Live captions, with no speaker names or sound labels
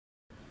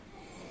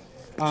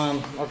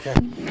Okay.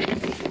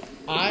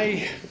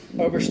 I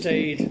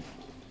overstayed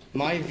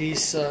my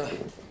visa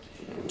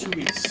 2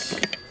 weeks.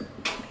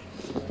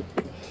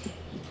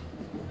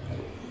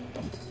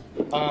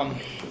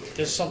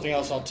 There's something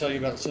else I'll tell you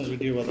about as soon as we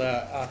deal with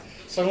that.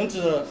 So I went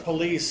to the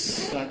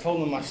police and I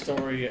told them my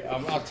story.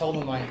 I told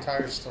them my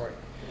entire story,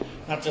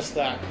 not just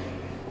that.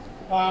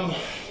 I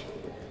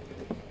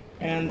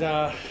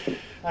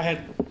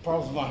had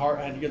problems with my heart.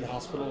 I had to go to the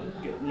hospital,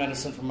 get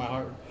medicine for my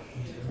heart.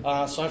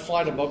 So I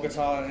fly to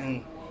Bogota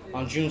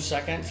on June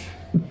 2nd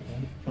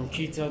from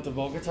Quito to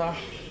Bogota.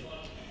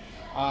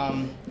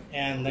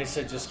 And they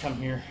said, just come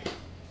here.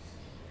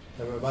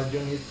 But you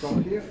need to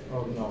come here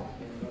or no?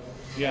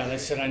 Yeah, they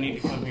said I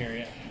need to come here,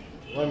 yeah.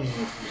 Let me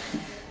know.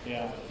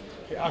 Yeah.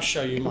 Here, I'll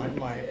show you my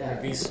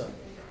visa.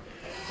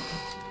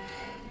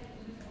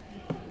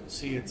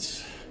 See,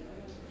 it's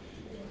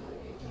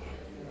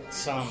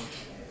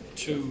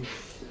 2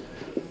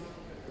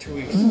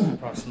 weeks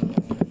approximately.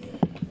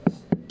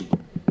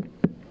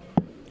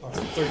 Or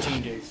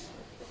 13 days.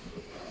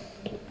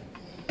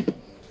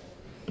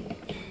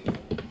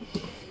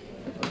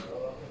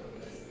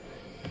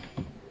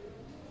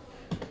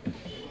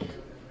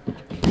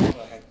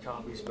 I had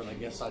copies, but I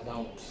guess I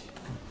don't.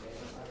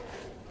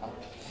 I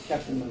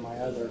kept them in my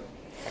other.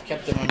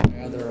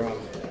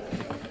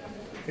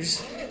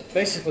 Just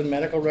basically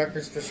medical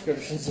records,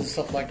 prescriptions, and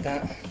stuff like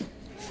that.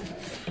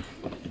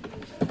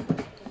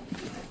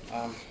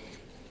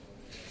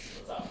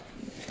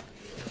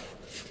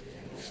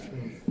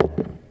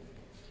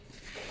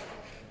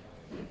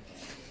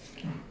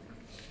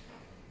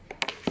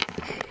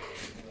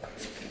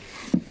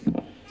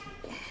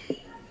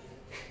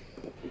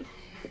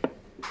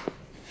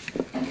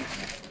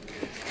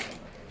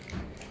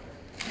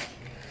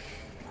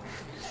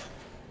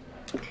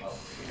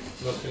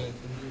 Lo que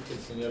entendí que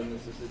el señor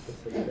necesita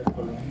salir a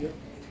Colombia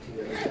y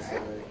de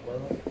regresar a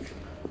Ecuador.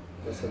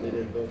 Va a salir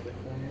el 2 de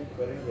junio,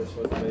 pero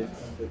ingresó al país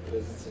antes del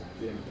 3 de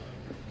septiembre.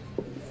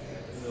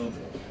 No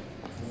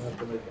va a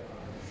tener que.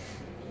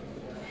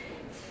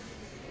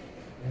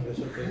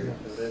 Ingresó al país en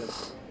febrero.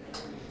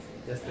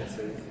 Ya está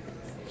excedido.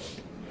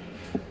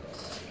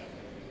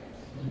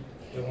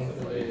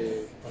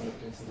 Pregúntale cuando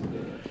piensas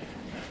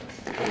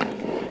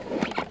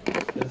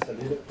de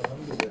salir a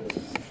Colombia y de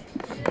regresar.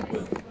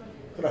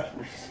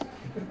 Gracias.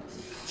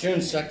 June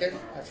 2nd,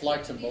 I fly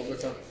to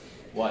Bogota.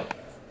 Why?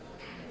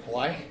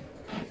 Why?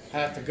 I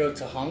have to go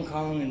to Hong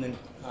Kong and then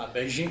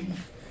Beijing.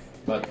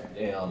 But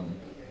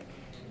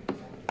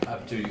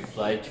after you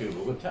fly to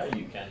Bogota,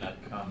 you cannot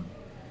come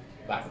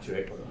back to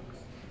Ecuador.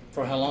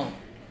 For how long?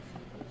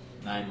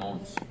 9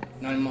 months.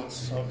 9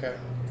 months, okay.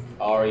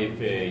 Or if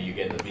you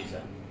get a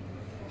visa,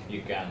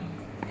 you can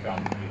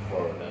come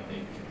before that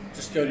date.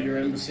 Just go to your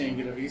embassy and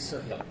get a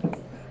visa? Yeah.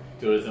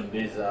 Tourism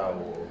visa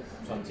or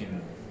something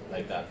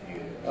like that.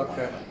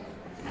 Okay.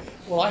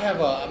 Well, I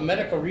have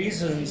medical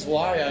reasons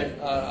why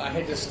I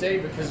had to stay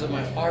because of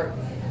my heart.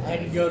 I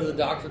had to go to the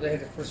doctor. They had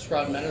to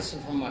prescribe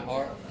medicine for my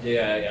heart.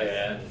 Yeah,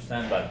 I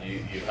understand, but you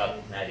have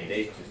 90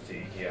 days to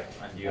stay here,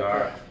 and you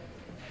are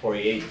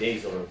 48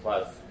 days over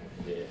past.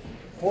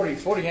 48.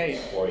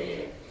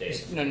 48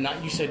 days. No,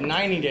 not you said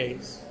 90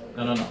 days.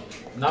 No.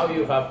 Now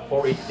you have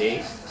 40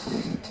 days.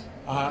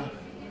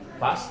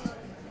 Past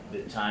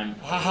the time.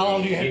 How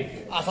long do you have?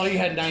 I thought you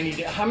had 90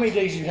 days. How many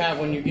days you have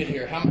when you get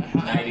here?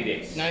 90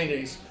 days. 90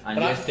 days. And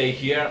you stay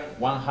here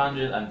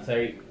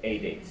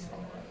 138 days.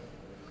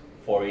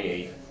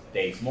 48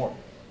 days more.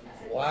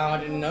 Wow, I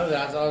didn't know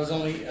that. I thought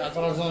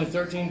it was only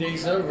 13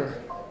 days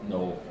over.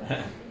 No,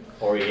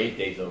 48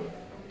 days over.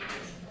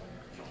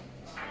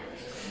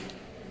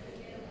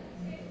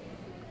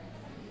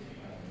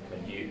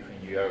 When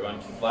you are going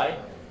to fly,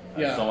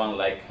 yeah. Someone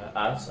like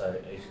us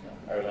are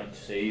going to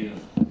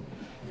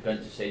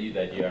say you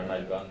that you are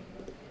not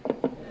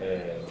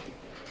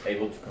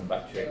able to come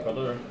back to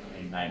Ecuador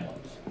in 9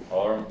 months,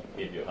 or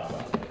if you have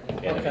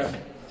okay.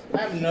 I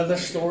have another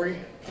story.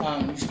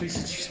 You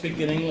speak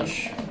in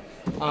English.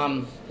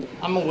 I'm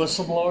a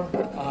whistleblower.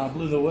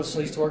 Blew the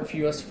whistle. Used to work for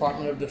U.S.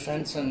 Department of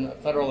Defense and the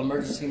Federal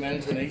Emergency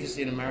Management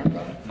Agency in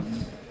America.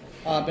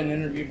 Been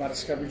interviewed by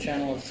Discovery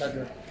Channel,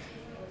 etc.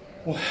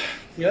 Well,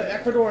 the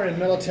Ecuadorean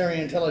Military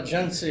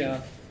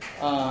Intelligencia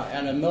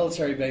and a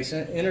military base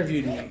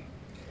interviewed me.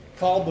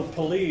 Called the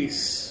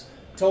police.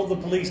 Told the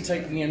police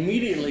take me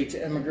immediately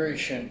to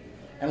immigration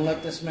and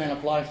let this man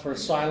apply for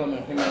asylum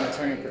and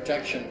humanitarian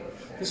protection.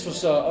 This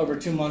was over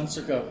 2 months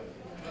ago.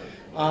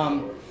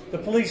 The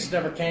police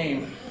never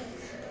came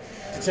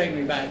to take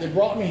me back. They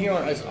brought me here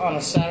on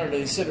a Saturday.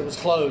 They said it was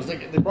closed.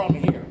 They brought me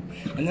here.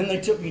 And then they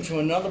took me to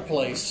another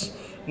place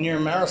near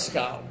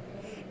Mariscal.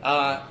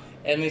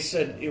 And they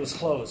said it was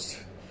closed.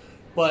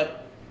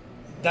 But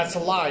that's a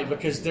lie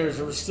because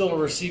there's still a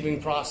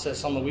receiving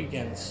process on the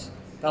weekends.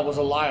 That was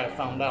a lie, I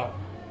found out.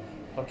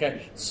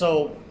 Okay,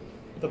 so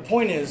the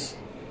point is,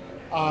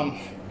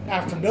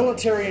 after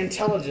military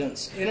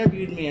intelligence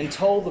interviewed me and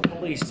told the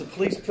police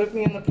put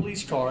me in the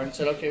police car and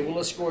said, okay, we'll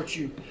escort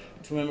you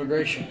to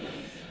immigration.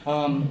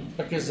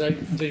 Because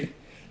the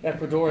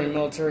Ecuadorian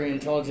Military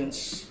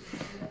Intelligence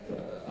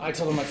I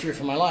told them I fear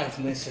for my life,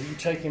 and they said, you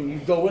take him, you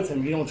go with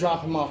him, you don't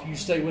drop him off, you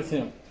stay with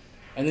him.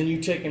 And then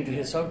you take him to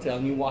his hotel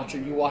and you watch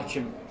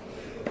him.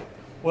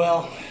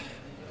 Well,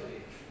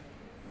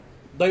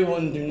 they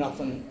wouldn't do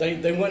nothing. They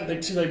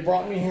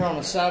brought me here on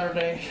a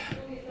Saturday,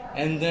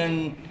 and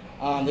then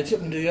they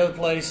took me to the other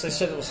place. They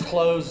said it was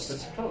closed.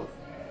 It's closed.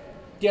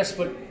 Yes,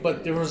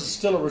 but there was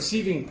still a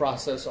receiving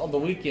process on the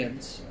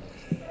weekends.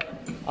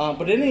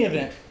 But in any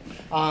event,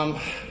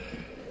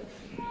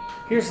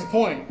 here's the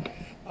point.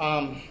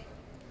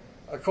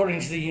 According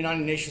to the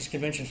United Nations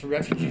Convention for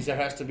Refugees, there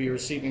has to be a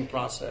receiving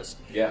process.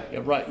 Yeah. Yeah,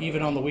 right.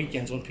 Even on the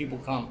weekends when people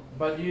come.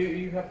 But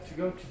you have to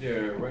go to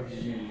the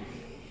refugee.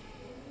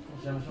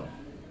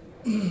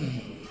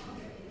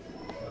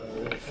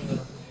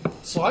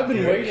 So I've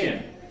been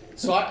waiting.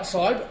 So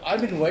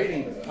I've been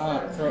waiting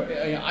for.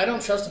 I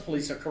don't trust the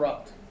police. Are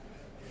corrupt.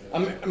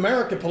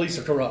 American police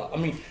are corrupt. I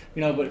mean,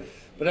 but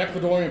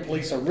Ecuadorian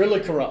police are really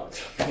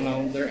corrupt.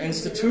 They're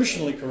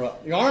institutionally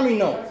corrupt. The army,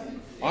 no.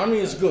 Army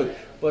is good,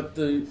 but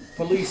the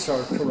police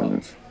are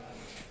corrupt.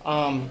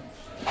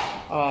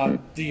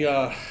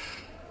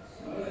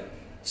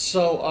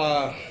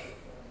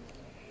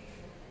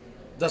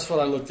 That's what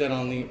I looked at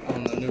on the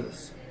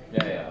news.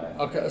 Yeah.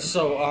 Okay,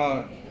 so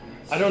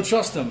I don't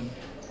trust them.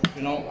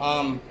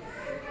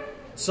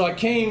 So I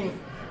came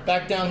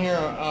back down here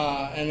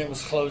and it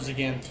was closed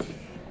again.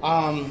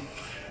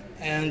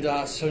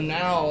 So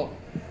now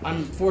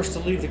I'm forced to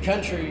leave the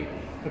country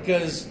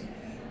because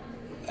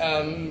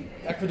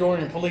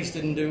Ecuadorian police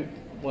didn't do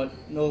what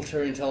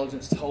military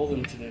intelligence told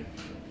them to do,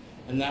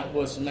 and that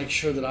was to make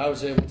sure that I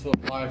was able to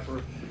apply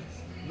for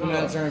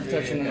humanitarian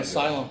protection and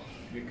asylum.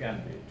 You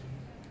can do it.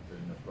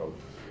 There's no problem.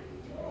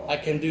 I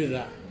can do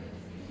that.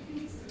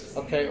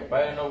 Okay.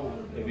 But I don't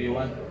know if you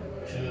want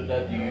to do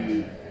that.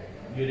 You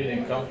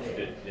didn't come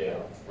to the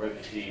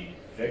refugee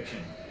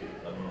protection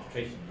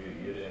administration.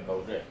 You didn't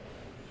go there.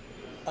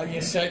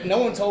 Yes, no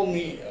one told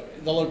me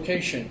the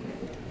location.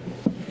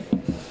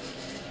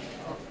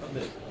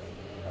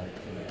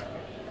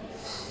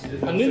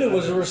 I knew there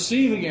was a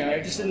receiving area,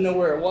 I just didn't know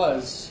where it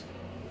was.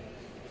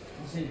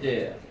 This is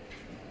the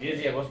 10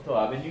 de Agosto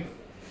Avenue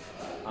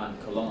and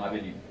Colón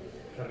Avenue.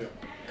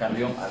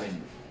 Carrión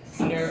Avenue.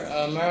 Near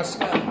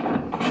Mariscal.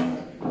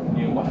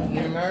 Near what?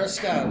 Near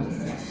Mariscal.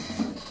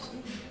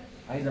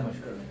 Ahí la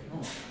Mariscal.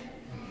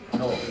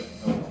 No.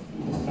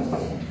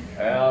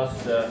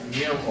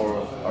 Near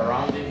or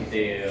around the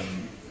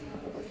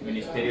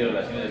Ministerio de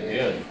Relaciones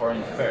Exteriores,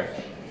 Foreign Affairs.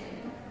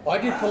 Why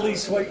did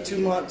police wait 2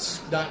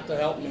 months not to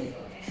help me?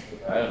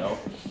 I don't know.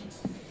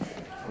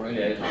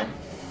 Really, I don't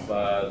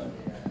know.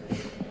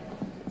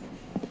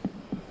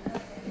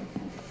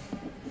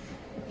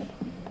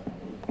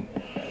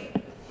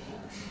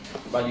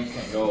 But you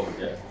can go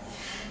there.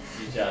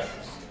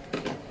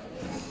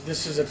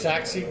 This is a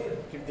taxi?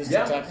 This is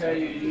Yeah, a taxi?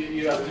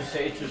 you have to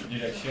say to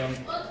Dirección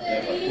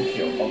de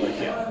Refugio over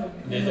here.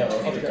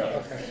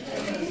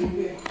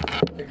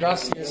 Okay.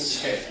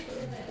 Gracias. Okay.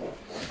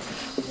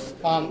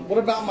 What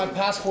about my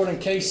passport in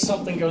case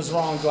something goes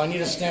wrong? Do I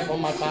need a stamp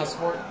on my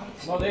passport?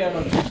 No, they are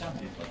not.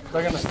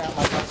 They're going to stamp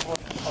my passport?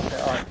 Okay,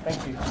 all right.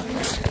 Thank you.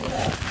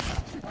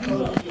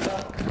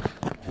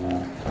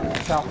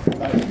 Ciao.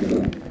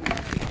 Bye.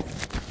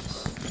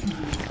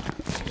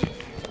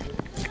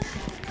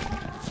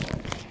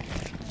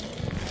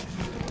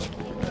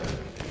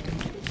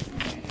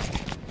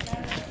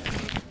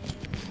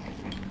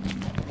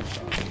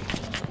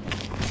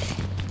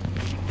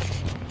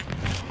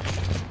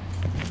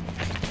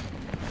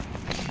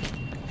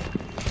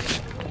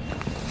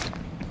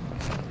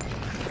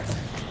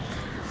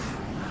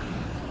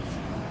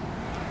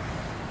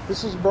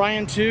 This is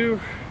Brian 2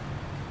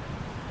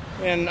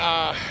 in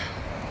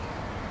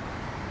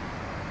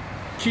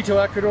Quito,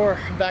 Ecuador,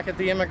 back at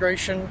the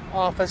immigration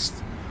office.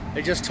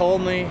 They just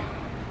told me,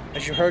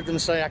 as you heard them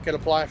say, I could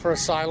apply for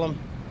asylum.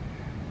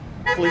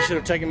 Police should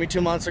have taken me 2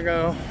 months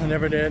ago. I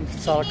never did.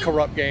 It's all a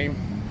corrupt game.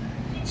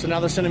 So now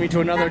they're sending me to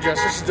another address.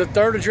 This is the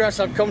third address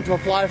I've come to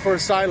apply for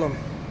asylum.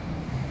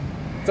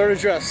 Third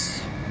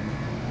address.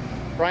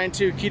 Brian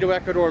 2, Quito,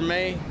 Ecuador,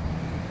 May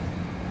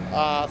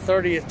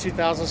 30th,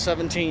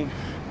 2017.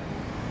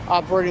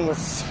 Operating with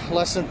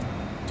less than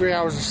 3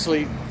 hours of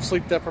sleep,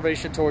 sleep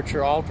deprivation,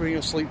 torture, altering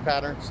of sleep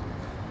patterns,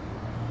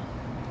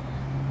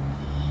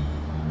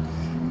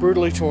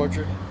 brutally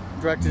tortured,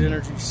 directed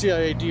energy,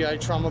 CIA, DI,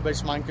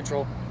 trauma-based mind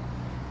control.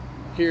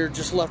 Here,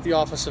 just left the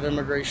office of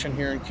immigration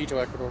here in Quito,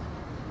 Ecuador.